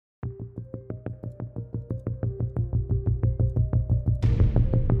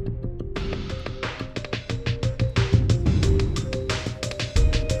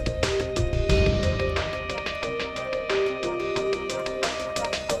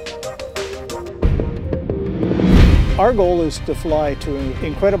Our goal is to fly to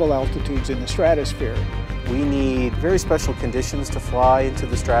incredible altitudes in the stratosphere. We need very special conditions to fly into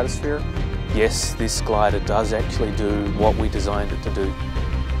the stratosphere. Yes, this glider does actually do what we designed it to do.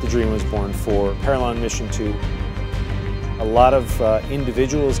 The dream was born for Perlan Mission II. A lot of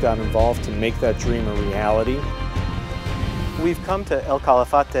individuals got involved to make that dream a reality. We've come to El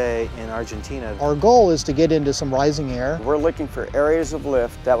Calafate in Argentina. Our goal is to get into some rising air. We're looking for areas of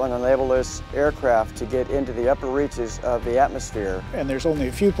lift that will enable this aircraft to get into the upper reaches of the atmosphere. And there's only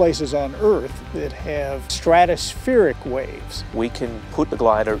a few places on Earth that have stratospheric waves. We can put the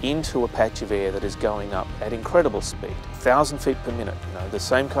glider into a patch of air that is going up at incredible speed, 1,000 feet per minute. You know, the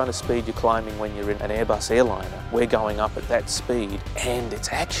same kind of speed you're climbing when you're in an Airbus airliner. We're going up at that speed, and it's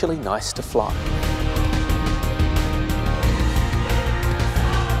actually nice to fly.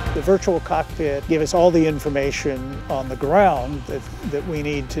 The virtual cockpit gives us all the information on the ground that we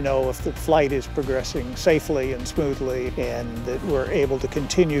need to know if the flight is progressing safely and smoothly, and that we're able to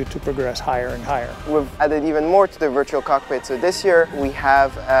continue to progress higher and higher. We've added even more to the virtual cockpit. So this year we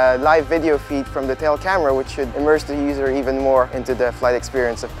have a live video feed from the tail camera, which should immerse the user even more into the flight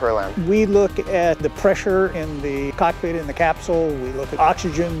experience of Perlan. We look at the pressure in the cockpit, in the capsule. We look at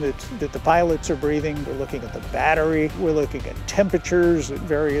oxygen that the pilots are breathing. We're looking at the battery. We're looking at temperatures at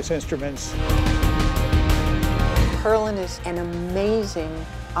various instruments. Perlan is an amazing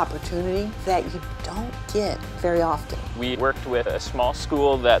opportunity that you don't get very often. We worked with a small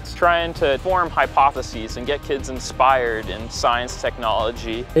school that's trying to form hypotheses and get kids inspired in science,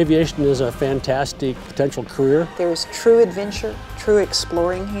 technology. Aviation is a fantastic potential career. There's true adventure, true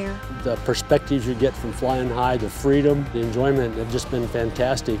exploring here. The perspectives you get from flying high, the freedom, the enjoyment have just been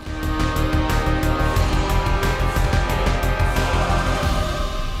fantastic.